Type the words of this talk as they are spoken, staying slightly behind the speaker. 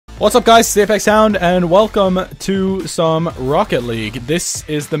What's up guys, it's the Apex Hound and welcome to some Rocket League. This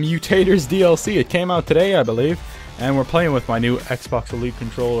is the Mutators DLC. It came out today, I believe, and we're playing with my new Xbox Elite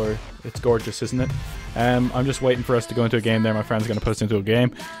controller. It's gorgeous, isn't it? I'm just waiting for us to go into a game there. My friend's going to put us into a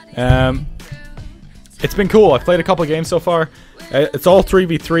game. It's been cool. I've played a couple games so far. It's all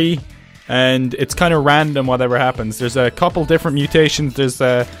 3v3 and it's kind of random whatever happens. There's a couple different mutations. There's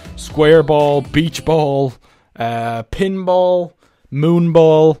a square ball, beach ball, pinball, moon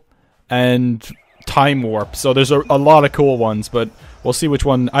ball, and time warp. So there's a lot of cool ones, but we'll see which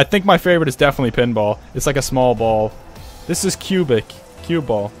one. I think my favorite is definitely pinball. It's like a small ball. This is cube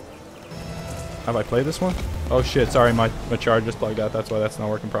ball. Have I played this one? Oh shit, sorry, my charge just plugged out. That's why that's not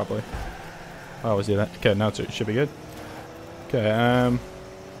working properly. Oh, was that? Okay, now it should be good. Okay,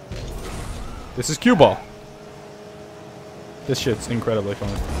 this is cue ball. This shit's incredibly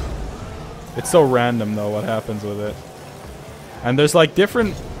fun. It's so random though what happens with it. And there's like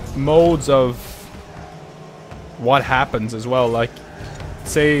different modes of what happens as well. Like,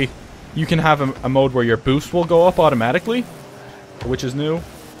 say you can have a mode where your boost will go up automatically, which is new,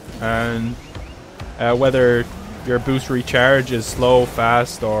 and whether your boost recharge is slow,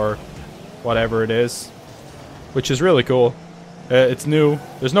 fast, or whatever it is, which is really cool. It's new.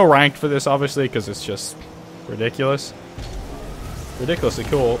 There's no ranked for this obviously because it's just ridiculously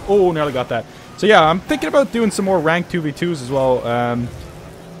cool. Oh, nearly got that. So yeah, I'm thinking about doing some more ranked 2v2s as well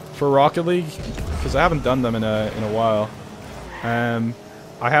for Rocket League, because I haven't done them in a while.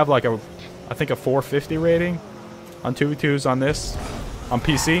 I have like I think a 450 rating on 2v2s on this on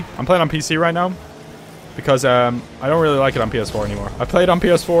PC. I'm playing on PC right now because I don't really like it on PS4 anymore. I played on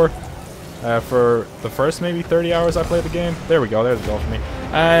PS4 for the first maybe 30 hours I played the game. There we go. There's the goal for me.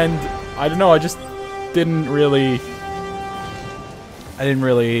 And I don't know. I just didn't really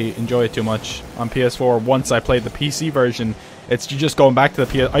enjoy it too much on PS4 once I played the PC version. It's just going back to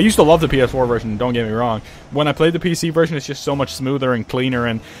the PS. I used to love the PS4 version, don't get me wrong. When I played the PC version, it's just so much smoother and cleaner,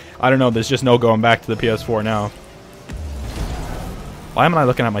 and I don't know, there's just no going back to the PS4 now. Why am I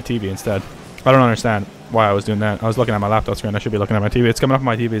looking at my TV instead? I don't understand why I was doing that. I was looking at my laptop screen. I should be looking at my TV. It's coming up on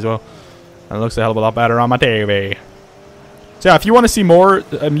my TV as well, and it looks a hell of a lot better on my TV. So yeah, if you want to see more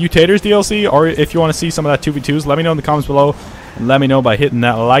Mutators DLC, or if you want to see some of that 2v2s, let me know in the comments below. And let me know by hitting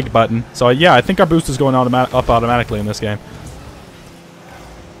that like button. So yeah, I think our boost is going up automatically in this game,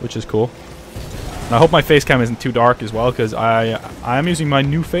 which is cool. And I hope my face cam isn't too dark as well, because I am using my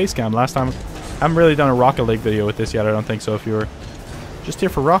new face cam. Last time, I haven't really done a Rocket League video with this yet, I don't think. So if you're just here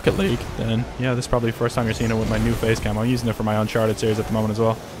for Rocket League, then yeah, this is probably the first time you're seeing it with my new face cam. I'm using it for my Uncharted series at the moment as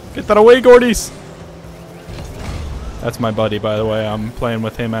well. Get that away, Gordies! That's my buddy, by the way. I'm playing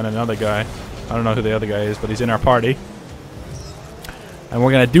with him and another guy. I don't know who the other guy is, but he's in our party. And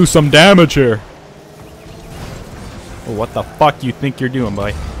we're gonna do some damage here. Oh, what the fuck you think you're doing,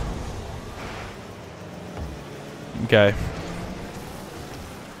 boy? Okay.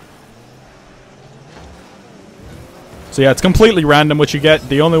 So yeah, it's completely random what you get.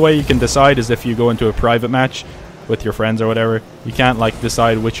 The only way you can decide is if you go into a private match with your friends or whatever. You can't like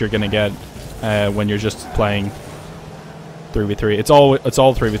decide which you're gonna get when you're just playing 3v3. It's all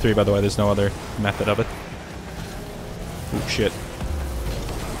 3v3, by the way. There's no other method of it. Oh shit.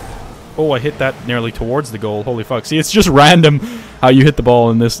 Oh, I hit that nearly towards the goal. Holy fuck. See, it's just random how you hit the ball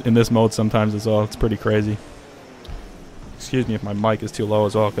in this mode sometimes as well. It's pretty crazy. Excuse me if my mic is too low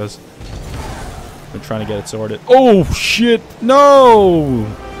as well, because I've been trying to get it sorted. Oh shit. No!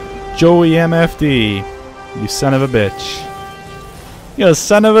 Joey MFD. You son of a bitch. You a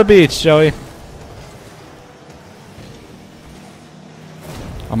son of a bitch, Joey.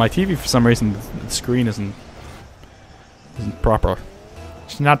 On my TV, for some reason, the screen isn't proper.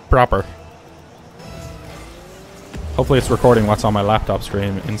 It's not proper. Hopefully it's recording what's on my laptop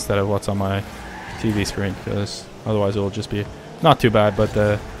screen instead of what's on my TV screen, because otherwise it will just be not too bad, but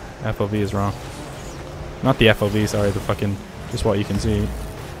the FOV is wrong. Not the FOV, sorry, the fucking, just what you can see.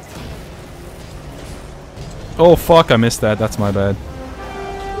 Oh fuck, I missed that. That's my bad.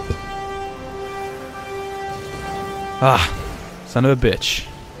 Ah, son of a bitch.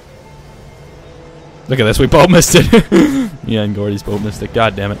 Look at this, we both missed it. Yeah, and Gordy's both missed it.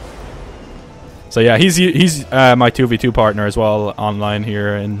 God damn it. So yeah, he's my 2v2 partner as well online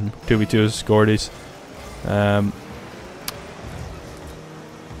here in 2v2's Gordy's.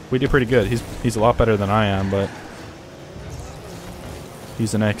 We do pretty good. He's a lot better than I am, but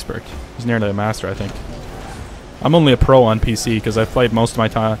he's an expert. He's nearly a master, I think. I'm only a pro on PC because I've played most of my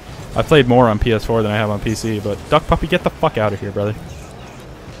time. I've played more on PS4 than I have on PC. But Duck Puppy, get the fuck out of here, brother.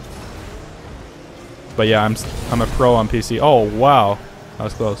 But yeah, I'm a pro on PC. Oh wow, that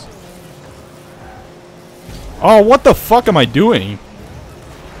was close. Oh, what the fuck am I doing?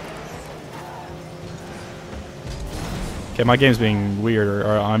 Okay, my game's being weird,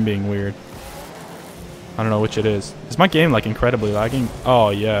 or I'm being weird. I don't know which it is. Is my game like incredibly lagging?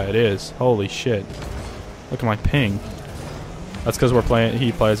 Oh yeah, it is. Holy shit. Look at my ping. That's because we're playing.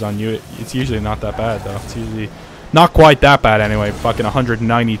 He plays on you. It's usually not that bad though. It's usually not quite that bad anyway. Fucking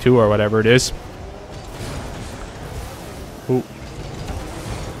 192 or whatever it is. Ooh.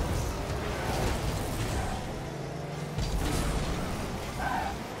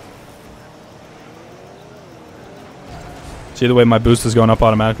 See the way my boost is going up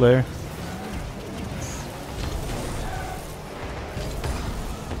automatically there?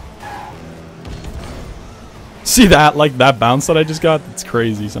 See that? Like that bounce that I just got? It's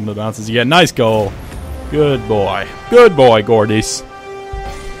crazy, some of the bounces you get. Nice goal. Good boy. Good boy, Gordies.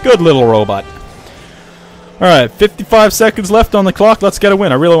 Good little robot. Alright, 55 seconds left on the clock. Let's get a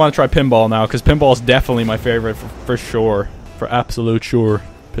win. I really want to try pinball now, because pinball is definitely my favorite for sure. For absolute sure.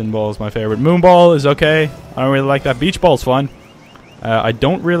 Pinball is my favorite. Moonball is okay. I don't really like that. Beach ball's fun. I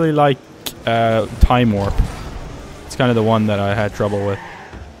don't really like Time Warp. It's kind of the one that I had trouble with.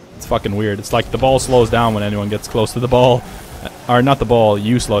 It's fucking weird. It's like the ball slows down when anyone gets close to the ball. Or not the ball,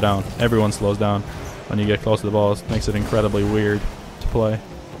 you slow down. Everyone slows down when you get close to the ball. It makes it incredibly weird to play.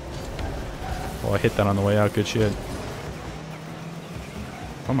 Oh, I hit that on the way out. Good shit.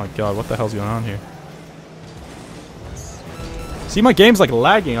 Oh my god, what the hell's going on here? See, my game's like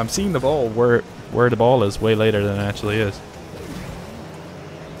lagging. I'm seeing the ball where the ball is way later than it actually is.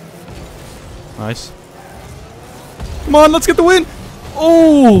 Nice. Come on, let's get the win!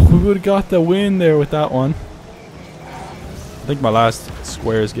 Oh, we would have got the win there with that one. I think my last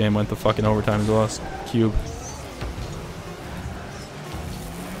squares game went to fucking overtime as well. Cube.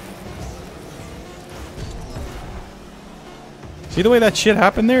 See the way that shit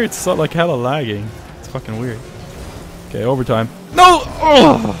happened there? It's so, like hella lagging. It's fucking weird. Okay, overtime. No!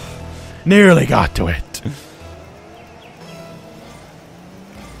 Oh! Nearly got to it.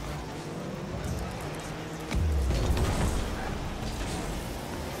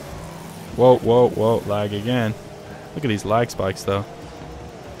 Whoa, whoa, whoa. Lag again. Look at these lag spikes, though.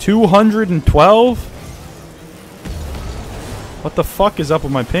 212? What the fuck is up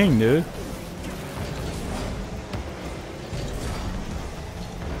with my ping, dude?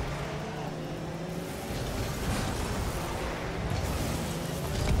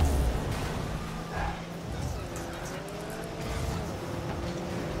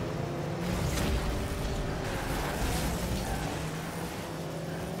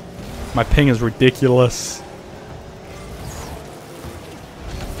 My ping is ridiculous.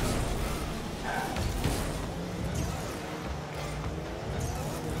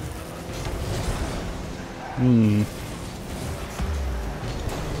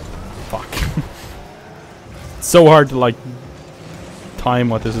 Fuck. It's so hard to like time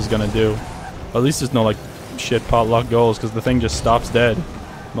what this is gonna do. At least there's no like shit potluck goals because the thing just stops dead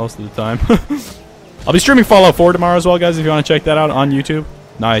most of the time. I'll be streaming Fallout 4 tomorrow as well, guys, if you want to check that out on YouTube.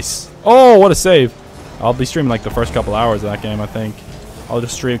 Nice. Oh, what a save. I'll be streaming like the first couple hours of that game, I think. I'll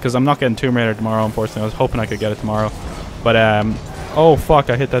just stream because I'm not getting Tomb Raider tomorrow, unfortunately. I was hoping I could get it tomorrow. But, oh,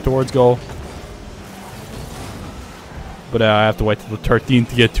 fuck. I hit that towards goal. But I have to wait till the 13th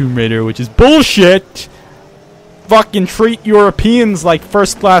to get Tomb Raider, which is bullshit. Fucking treat Europeans like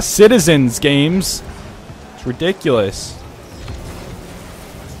first-class citizens, games. It's ridiculous.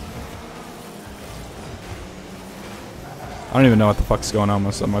 I don't even know what the fuck's going on.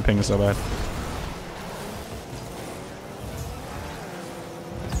 My ping is so bad.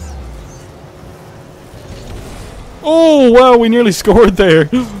 Oh, wow, we nearly scored there.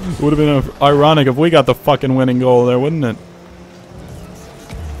 It would have been ironic if we got the fucking winning goal there, wouldn't it?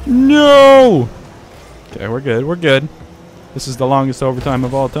 No! Okay, we're good. We're good. This is the longest overtime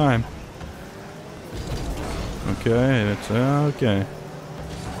of all time. Okay, it's okay.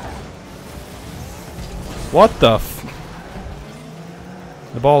 What the f...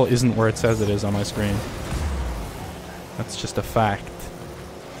 The ball isn't where it says it is on my screen. That's just a fact.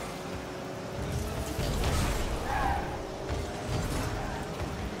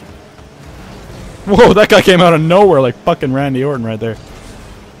 Whoa, that guy came out of nowhere like fucking Randy Orton right there.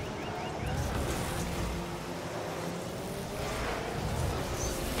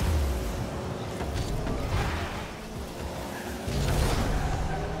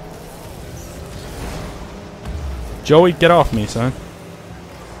 Joey, get off me, son.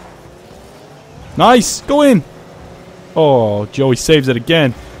 Nice! Go in! Oh, Joey saves it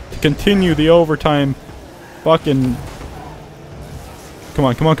again to continue the overtime fucking... Come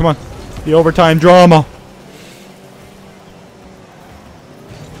on, come on, come on. The overtime drama.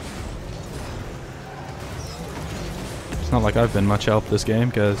 It's not like I've been much help this game,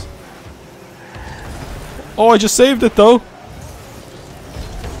 because... Oh, I just saved it, though.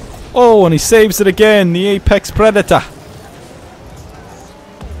 Oh, and he saves it again. The Apex Predator.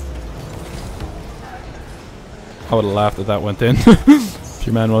 I would have laughed if that went in. If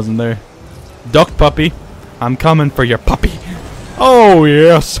your man wasn't there. Duck puppy. I'm coming for your puppy. Oh,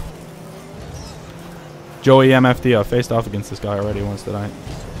 yes. Joey MFD. I faced off against this guy already once tonight.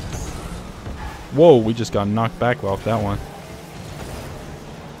 Whoa, we just got knocked back off that one.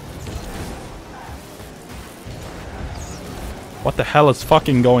 What the hell is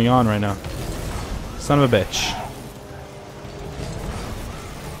fucking going on right now? Son of a bitch.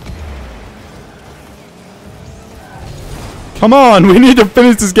 Come on, we need to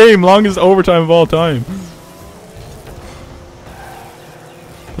finish this game. Longest overtime of all time.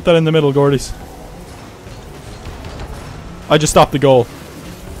 Put that in the middle, Gordies. I just stopped the goal.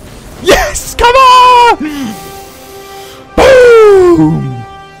 Yes! Come on! Boom!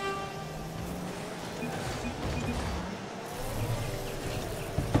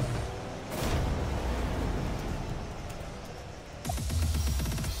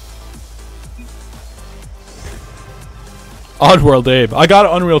 Oddworld Abe. I got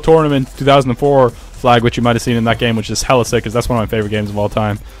an Unreal Tournament 2004 flag, which you might have seen in that game, which is hella sick, because that's one of my favorite games of all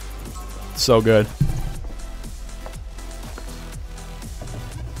time. So good.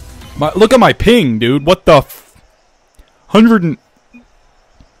 Look at my ping, dude. What the 100 and... I'm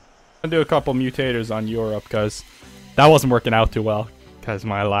gonna do a couple mutators on Europe, because that wasn't working out too well, because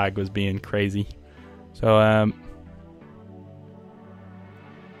my lag was being crazy. So, I'm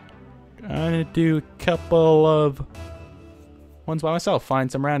gonna do a couple of ones by myself.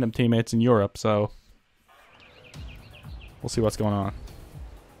 Find some random teammates in Europe, so we'll see what's going on.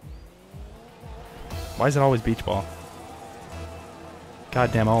 Why is it always beach ball?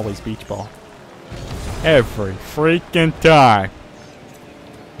 Goddamn, always beach ball. Every freaking time.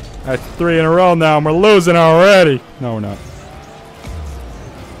 That's 3 in a row now, and we're losing already. No, we're not.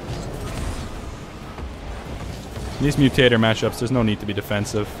 These mutator matchups, there's no need to be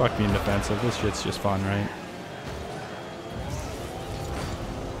defensive. Fuck being defensive. This shit's just fun, right?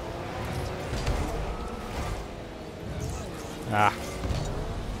 Ah.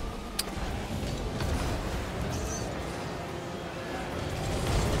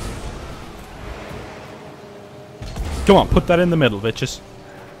 Come on, put that in the middle, bitches.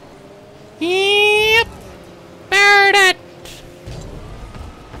 Yep. Bird it.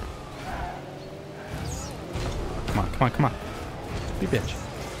 Come on, come on, come on. Be bitch.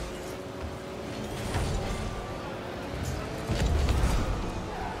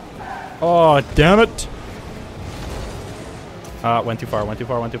 Oh, damn it. Went too far, went too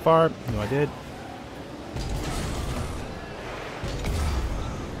far, went too far. No, I did.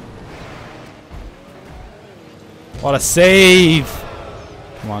 What a save!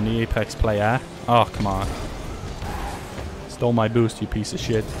 Come on, the Apex player. Oh, come on. Stole my boost, you piece of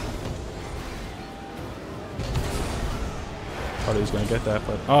shit. Thought he was gonna get that,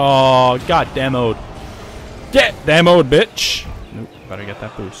 but... Oh, god demoed. Get demoed, bitch! Nope, better get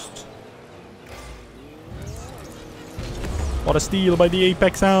that boost. What a steal by the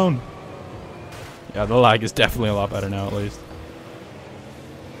Apex sound! Yeah, the lag is definitely a lot better now, at least.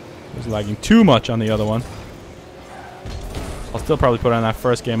 It was lagging too much on the other one. I'll still probably put on that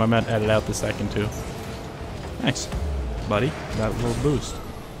first game. I meant edit out the second too. Nice, buddy. That little boost.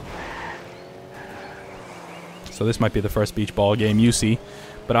 So this might be the first beach ball game you see,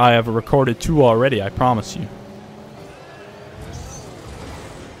 but I have recorded 2 already, I promise you.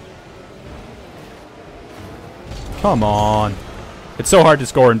 Come on. It's so hard to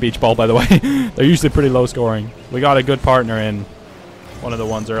score in beach ball, by the way. They're usually pretty low scoring. We got a good partner in one of the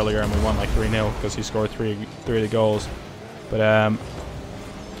ones earlier, and we won like 3-0 because he scored three of the goals. But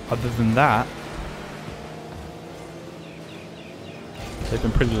other than that, they've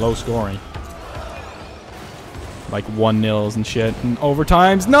been pretty low scoring. Like 1-0s and shit. And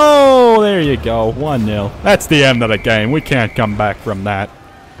overtimes. No! There you go. 1-0. That's the end of the game. We can't come back from that.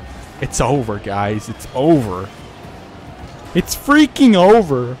 It's over, guys. It's over. It's freaking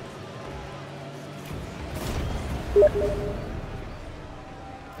over.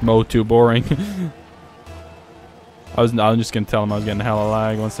 Mode 2 boring. I'm just gonna tell him I was getting hella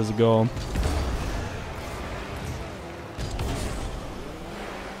lag once there's a goal.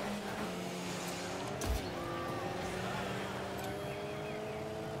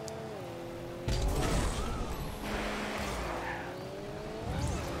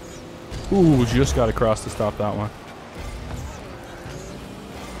 Ooh, just got across to stop that one.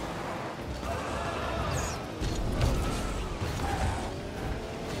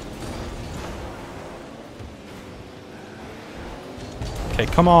 Okay,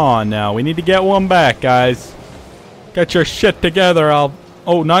 come on now. We need to get one back, guys. Get your shit together. I'll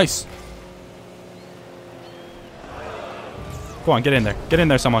Oh, nice. Go on, get in there. Get in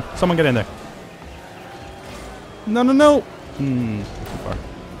there, someone. Someone get in there. No, no, no. Too far.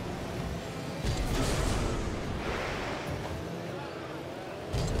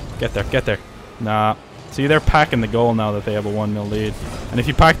 Get there, get there. Nah. See, they're packing the goal now that they have a 1-0 lead. And if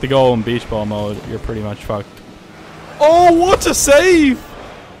you pack the goal in beach ball mode, you're pretty much fucked. Oh, what a save!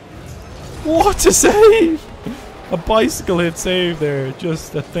 What a save! A bicycle hit save there.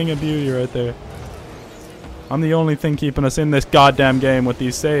 Just a thing of beauty right there. I'm the only thing keeping us in this goddamn game with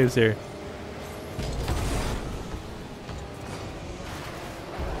these saves here.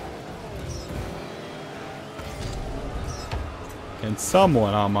 Can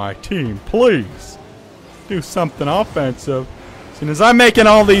someone on my team please do something offensive? As soon as I'm making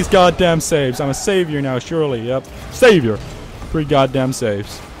all these goddamn saves, I'm a savior now, surely. Yep, savior. 3 goddamn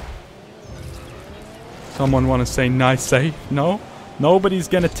saves. Someone want to say nice save? No? Nobody's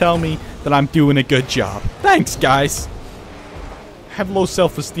gonna tell me that I'm doing a good job. Thanks, guys. I have low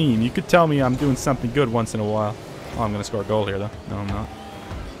self-esteem. You could tell me I'm doing something good once in a while. Oh, I'm gonna score a goal here, though. No, I'm not.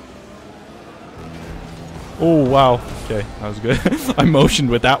 Oh, wow. Okay, that was good. I motioned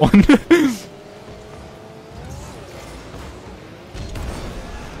with that one.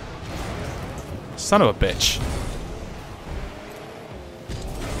 Son of a bitch.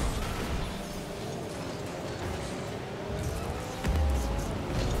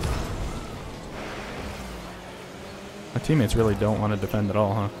 My teammates really don't want to defend at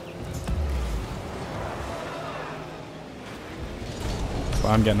all, huh? But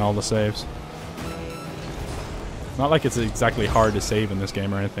I'm getting all the saves. Not like it's exactly hard to save in this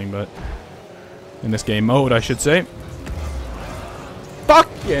game or anything, but in this game mode, I should say.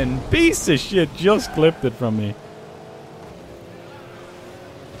 Fucking piece of shit just clipped it from me.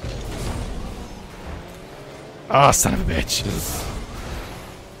 Ah, oh, son of a bitch.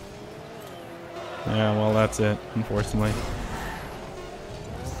 Yeah, well, that's it, unfortunately.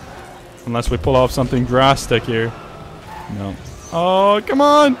 Unless we pull off something drastic here. No. Oh, come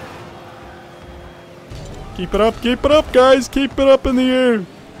on! Keep it up, guys! Keep it up in the air!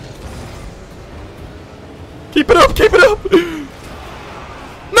 Keep it up! Keep it up!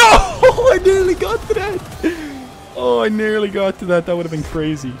 No! I nearly got to that! Oh, I nearly got to that. That would have been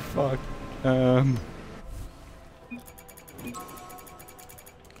crazy. Fuck.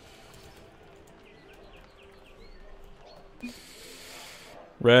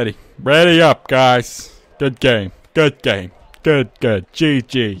 Ready. Ready up, guys. Good game. Good game. Good, good.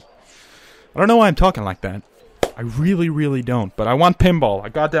 GG. I don't know why I'm talking like that. I really, really don't. But I want pinball. I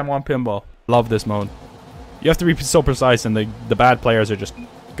goddamn want pinball. Love this mode. You have to be so precise, and the bad players are just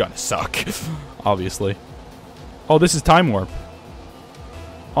gonna suck. Obviously. Oh, this is Time Warp.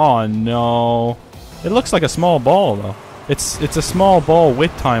 Oh, no. It looks like a small ball, though. It's a small ball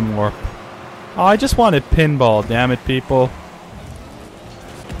with Time Warp. Oh, I just wanted pinball, damn it, people.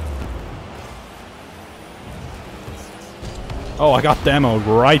 Oh, I got demoed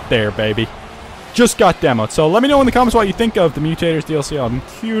right there, baby. Just got demoed. So let me know in the comments what you think of the Mutators DLC. I'm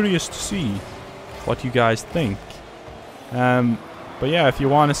curious to see what you guys think. But yeah, if you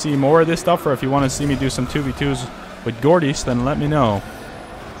want to see more of this stuff, or if you want to see me do some 2v2s with Gordies, then let me know.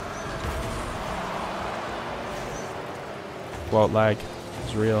 Float lag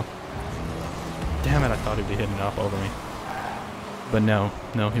is real. Damn it, I thought he'd be hitting it up over me. But no,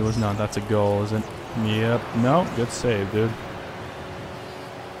 no, he was not. That's a goal, isn't it? Yep. No, good save, dude.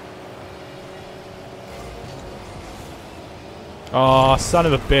 Oh, son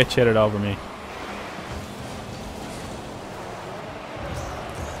of a bitch hit it over me.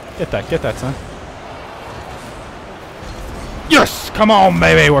 Get that, son. Yes! Come on,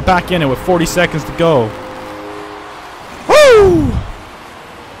 baby! We're back in it with 40 seconds to go. Woo!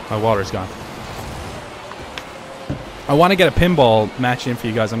 My water's gone. I want to get a pinball match in for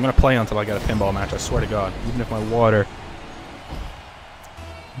you guys. I'm going to play until I get a pinball match, I swear to God. Even if my water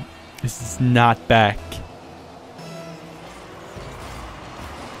is not back.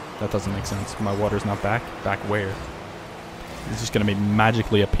 That doesn't make sense. My water's not back. Back where? Is it just going to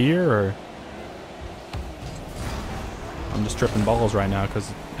magically appear, or? I'm just tripping balls right now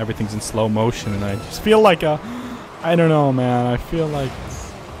because everything's in slow motion, and I just feel like a... I don't know, man. I feel like...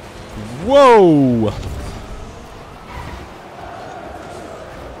 Whoa!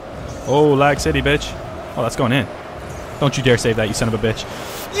 Oh, lag city, bitch. Oh, that's going in. Don't you dare save that, you son of a bitch.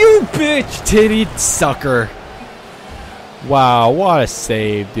 You bitch titty sucker. Wow, what a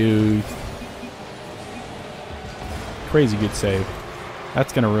save, dude. Crazy good save.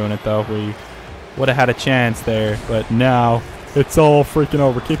 That's going to ruin it, though. We would have had a chance there, but now It's all freaking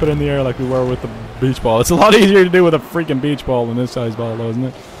over. Keep it in the air like we were with the beach ball. It's a lot easier to do with a freaking beach ball than this size ball, though, isn't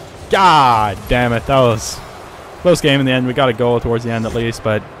it? God damn it. That was a close game in the end. We got a goal towards the end at least,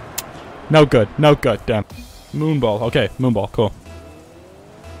 but no good. No good. Damn. Moonball. Okay, moonball. Cool.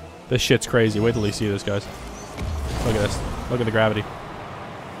 This shit's crazy. Wait till you see this, guys. Look at this. Look at the gravity.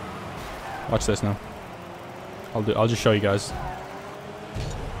 Watch this now. I'll just show you guys.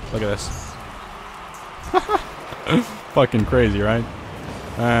 Look at this. Fucking crazy, right?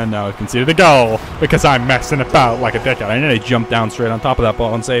 And now I conceded the goal because I'm messing about like a dickhead. I nearly jumped down straight on top of that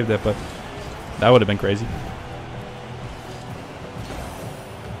ball and saved it, but that would have been crazy.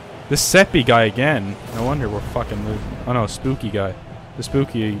 This Seppi guy again. No wonder we're fucking losing. Oh no, Spooky guy. The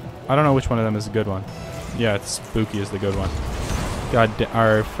Spooky. I don't know which one of them is the good one. Yeah, it's Spooky is the good one. God,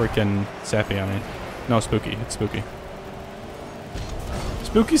 our freaking Seppi, I mean. No, Spooky. It's Spooky.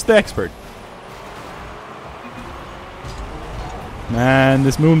 Spooky's the expert. Man,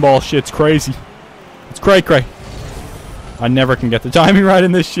 this moonball shit's crazy. It's cray-cray. I never can get the timing right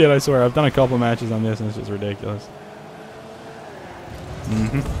in this shit, I swear. I've done a couple matches on this and it's just ridiculous.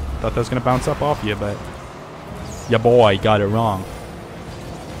 Thought that was gonna bounce up off you, but ya boy got it wrong.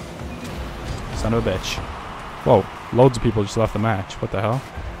 Son of a bitch. Whoa, loads of people just left the match. What the hell?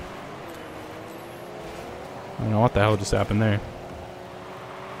 I don't know what the hell just happened there.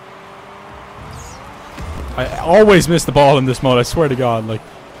 I always miss the ball in this mode, I swear to God, like,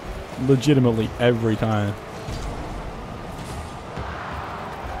 legitimately every time.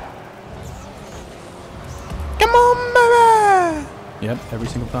 Come on, baby! Yep, every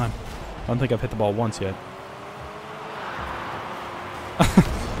single time. I don't think I've hit the ball once yet.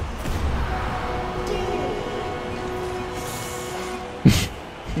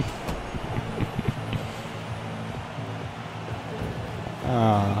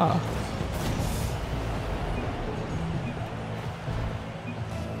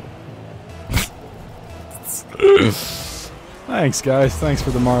 Thanks, guys. Thanks for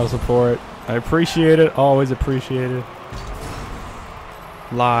the moral support. I appreciate it. Always appreciate it.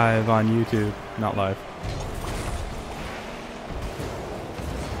 Live on YouTube. Not live.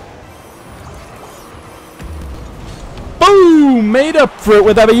 Boom! Made up for it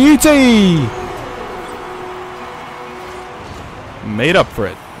with a beauty! Made up for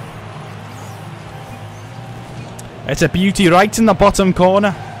it. It's a beauty right in the bottom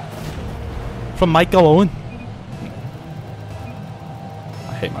corner. From Michael Owen.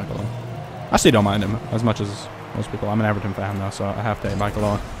 I hate Michael Owen. I still don't mind him as much as most people. I'm an Everton fan though, so I have to hate Michael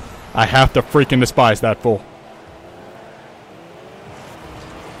Owen. I have to freaking despise that fool.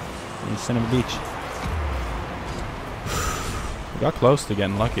 You son of a bitch. We got close to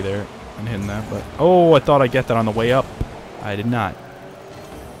getting lucky there and hitting that, but oh, I thought I'd get that on the way up. I did not.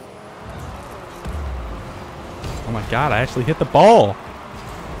 Oh my God, I actually hit the ball.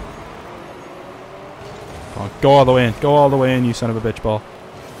 Oh, go all the way in. Go all the way in, you son of a bitch ball.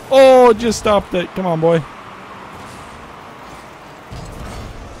 Oh, just stopped it. Come on, boy.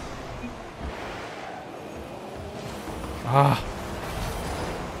 Ah.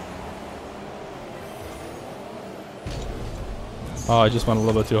 Oh, I just went a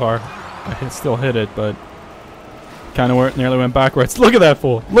little bit too hard. I still hit it, but kind of nearly went backwards. Look at that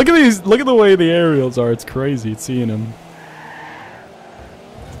fool. Look at these. Look at the way the aerials are. It's crazy. It's seeing him.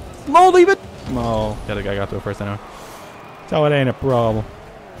 No, leave it. Oh, the other guy got to it first anyway. So it ain't a problem.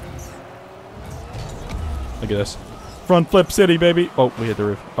 Look at this. Front flip city, baby. Oh, we hit the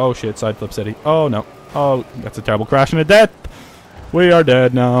roof. Oh, shit. Side flip city. Oh, no. Oh, that's a terrible crash and a death. We are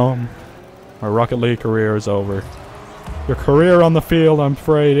dead now. Our Rocket League career is over. Your career on the field, I'm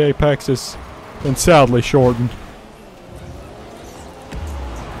afraid, Apex, has been sadly shortened.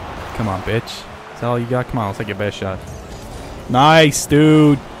 Come on, bitch. That's all you got? Come on, I'll take your best shot. Nice,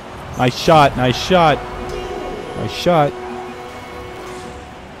 dude. Nice shot. Nice shot. Nice shot.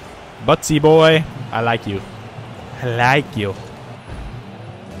 Butsy boy. I like you. I like you.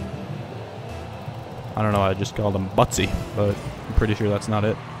 I don't know, I just called him Butsy, but I'm pretty sure that's not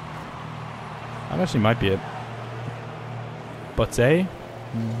it. That actually might be it. Butsy?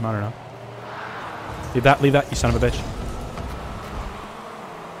 I don't know. Leave that, you son of a bitch.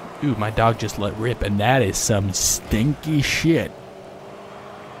 Ooh, my dog just let rip, and that is some stinky shit.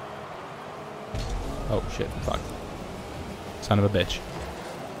 Oh, shit, fuck. Son of a bitch.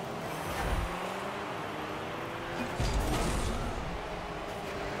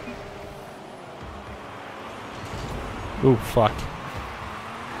 Ooh, fuck.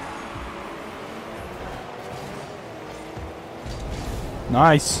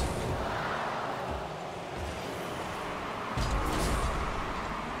 Nice.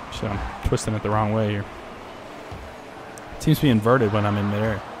 Shit, I'm twisting it the wrong way here. It seems to be inverted when I'm in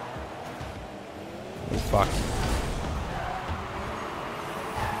midair. Oh, fuck.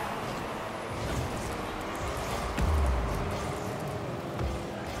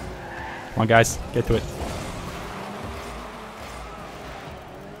 Come on, guys. Get to it.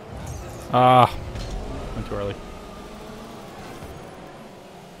 Ah. Went too early.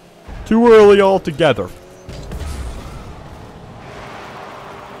 Too early altogether.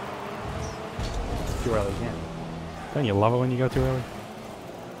 Too early again. Don't you love it when you go too early?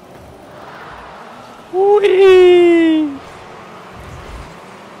 Whee!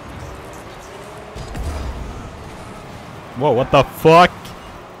 Whoa, what the fuck?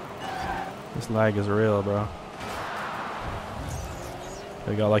 This lag is real, bro.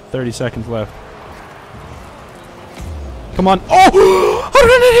 We got like 30 seconds left. Come on. Oh! How did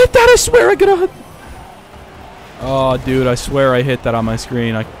I hit that? I swear I got hit. Oh, dude, I swear I hit that on my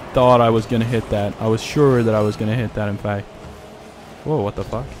screen. I thought I was gonna hit that. I was sure that I was gonna hit that, in fact. Whoa, what the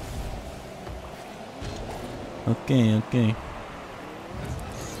fuck? Okay, okay.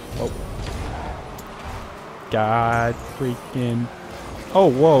 Oh. God freaking. Oh,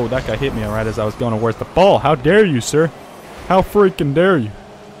 whoa, that guy hit me right as I was going to where's the ball? How dare you, sir? How freaking dare you?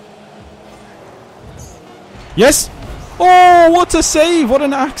 Yes! Oh, what's a save? What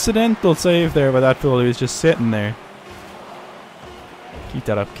an accidental save there by that fool. He was just sitting there. Keep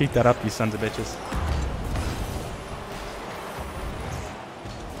that up, you sons of bitches.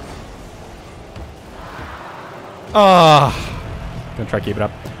 Gonna try to keep it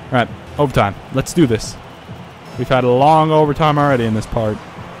up. Alright, overtime. Let's do this. We've had a long overtime already in this part.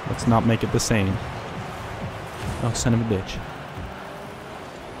 Let's not make it the same. Oh, son of a bitch.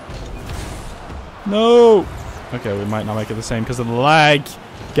 No! Okay, we might not make it the same because of the lag.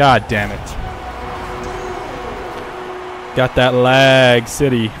 God damn it. Got that lag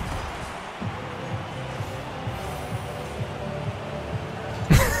city.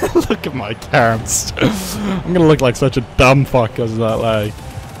 Look at my cams. I'm gonna look like such a dumb fuck because of that lag.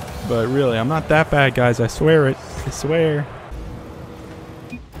 But really, I'm not that bad, guys. I swear it. I swear.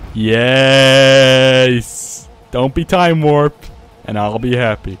 Yes! Don't be time warped, and I'll be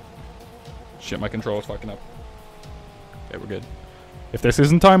happy. Shit, my controller's fucking up. Okay, we're good. If this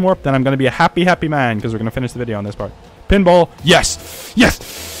isn't time warp, then I'm gonna be a happy, happy man because we're gonna finish the video on this part. Pinball. Yes!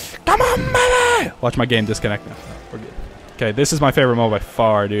 Yes! Come on, baby! Watch my game disconnect now. We're good. Okay, this is my favorite mode by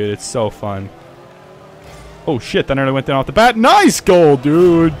far, dude. It's so fun. Oh shit, that nearly went down off the bat. Nice goal,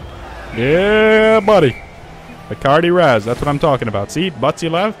 dude! Yeah, buddy. Bacardi Raz, that's what I'm talking about. See, Butsy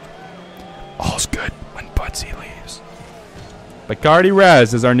left. All's good when Butsy leaves. Bacardi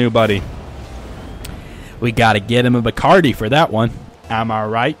Raz is our new buddy. We gotta get him a Bacardi for that one. Am I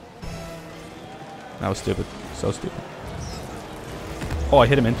right? That was stupid. So stupid. Oh, I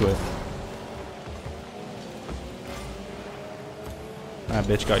hit him into it. That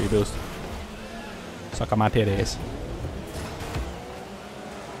bitch got your boost. Suck on my titties.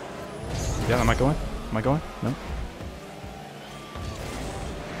 Yeah, am I going? Am I going? No.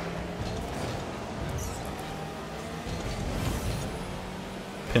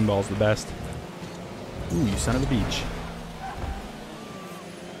 Pinball's the best. Ooh, you son of a beach.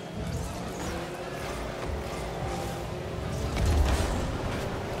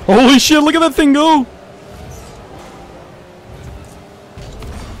 Holy shit, look at that thing go!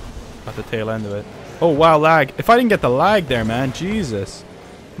 Got the tail end of it. Oh wow, lag. If I didn't get the lag there, man, Jesus.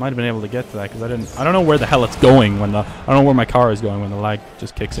 Might have been able to get to that because I don't know where the hell it's going when I don't know where my car is going when the lag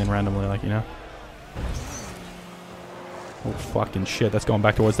just kicks in randomly, like, you know. Oh fucking shit, that's going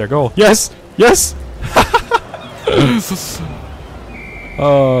back towards their goal. Yes! Yes!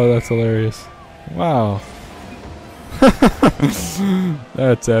 Oh, that's hilarious. Wow.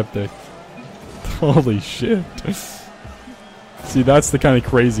 That's epic. Holy shit. See, that's the kind of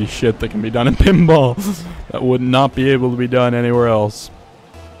crazy shit that can be done in pinball that would not be able to be done anywhere else.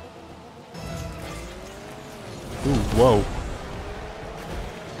 Ooh, whoa.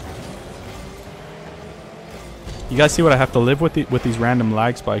 You guys see what I have to live with with these random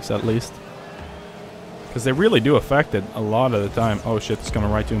lag spikes at least? Because they really do affect it a lot of the time. Oh shit, it's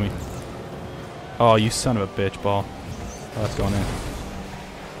coming right to me. Oh, you son of a bitch, ball. Oh, that's going in.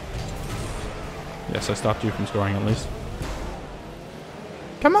 Yes, I stopped you from scoring at least.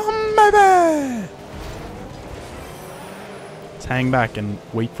 Come on, baby! Let's hang back and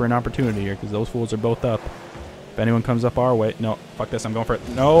wait for an opportunity here because those fools are both up. If anyone comes up our way... No, fuck this, I'm going for it.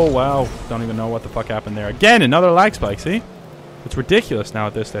 No, wow. Don't even know what the fuck happened there. Again, another lag spike, see? It's ridiculous now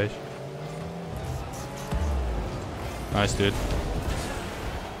at this stage. Nice, dude.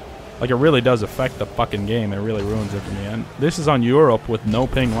 Like, it really does affect the fucking game. It really ruins it for me. And this is on Europe with no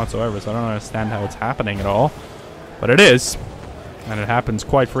ping whatsoever, so I don't understand how it's happening at all. But it is. And it happens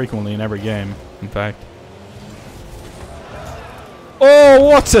quite frequently in every game, in fact. Oh,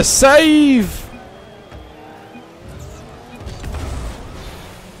 what a save!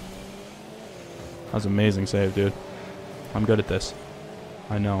 That was an amazing save, dude. I'm good at this.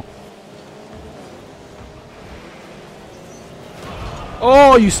 I know.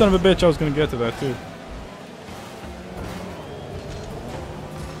 Oh, you son of a bitch. I was going to get to that, too.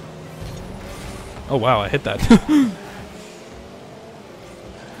 Oh, wow. I hit that.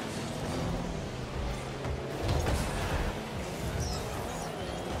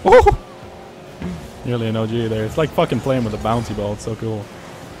 Oh! Nearly an OG there. It's like fucking playing with a bouncy ball. It's so cool.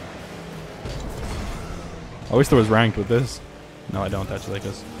 I wish there was ranked with this. No, I don't actually,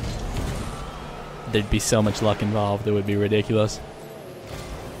 because there'd be so much luck involved. It would be ridiculous.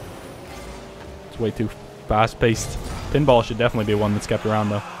 It's way too fast-paced. Pinball should definitely be one that's kept around,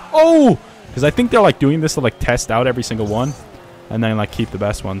 though. Oh! Because I think they're like doing this to like test out every single one, and then like keep the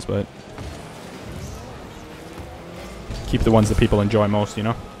best ones, but keep the ones that people enjoy most, you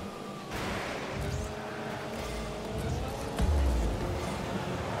know?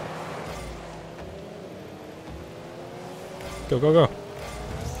 Go, go, go.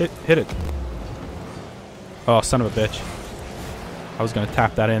 Hit it. Oh, son of a bitch. I was going to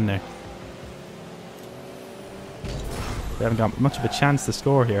tap that in there. We haven't got much of a chance to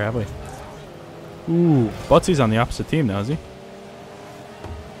score here, have we? Ooh, Butsy's on the opposite team now, is he?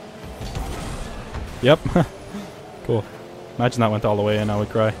 Yep. Cool. Imagine that went all the way in, I would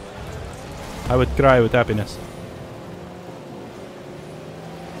cry. I would cry with happiness.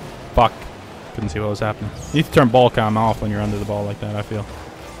 Fuck. Couldn't see what was happening. You need to turn ball cam off when you're under the ball like that, I feel.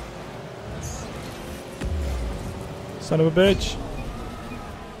 Son of a bitch.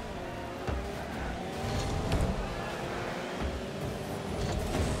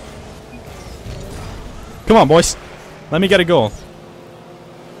 Come on, boys. Let me get a goal.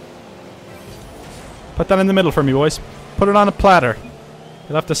 Put that in the middle for me, boys. Put it on a platter.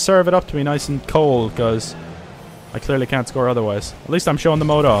 You'll have to serve it up to me nice and cold, because I clearly can't score otherwise. At least I'm showing the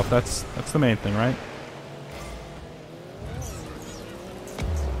mode off. That's the main thing, right?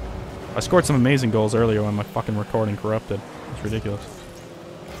 I scored some amazing goals earlier when my fucking recording corrupted. It's ridiculous.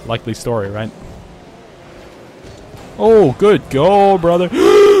 Likely story, right? Oh, good goal, brother.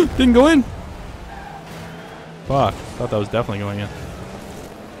 Didn't go in. Fuck. Thought that was definitely going in.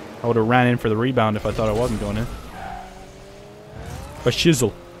 I would have ran in for the rebound if I thought it wasn't going in. A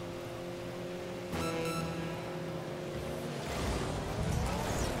shizzle.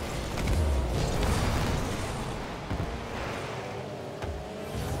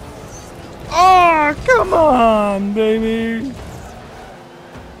 Oh, come on, baby.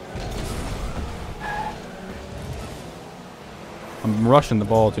 I'm rushing the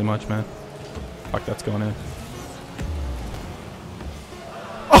ball too much, man. Fuck, that's going in.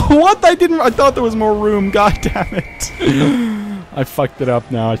 Oh, what? I thought there was more room. God damn it. I fucked it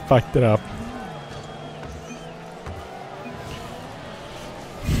up now. I fucked it up.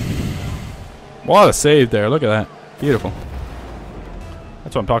 What a save there. Look at that. Beautiful.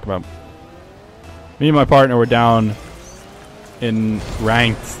 That's what I'm talking about. Me and my partner were down in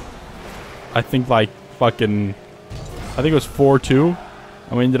ranked. I think like fucking... I think it was 4-2.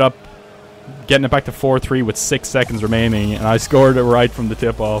 And we ended up getting it back to 4-3 with 6 seconds remaining. And I scored it right from the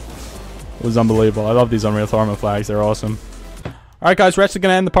tip-off. It was unbelievable. I love these Unreal Tournament flags. They're awesome. Alright guys, we're actually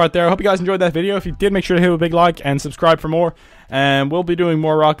going to end the part there. I hope you guys enjoyed that video. If you did, make sure to hit a big like and subscribe for more. And we'll be doing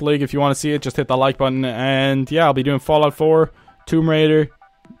more Rocket League. If you want to see it, just hit the like button. And yeah, I'll be doing Fallout 4, Tomb Raider,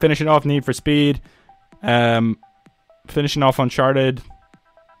 finishing off Need for Speed, finishing off Uncharted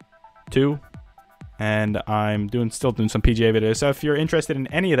 2. And I'm still doing some PGA videos. So if you're interested in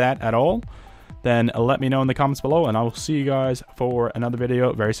any of that at all, then let me know in the comments below. And I will see you guys for another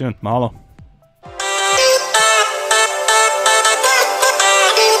video very soon. Mahalo.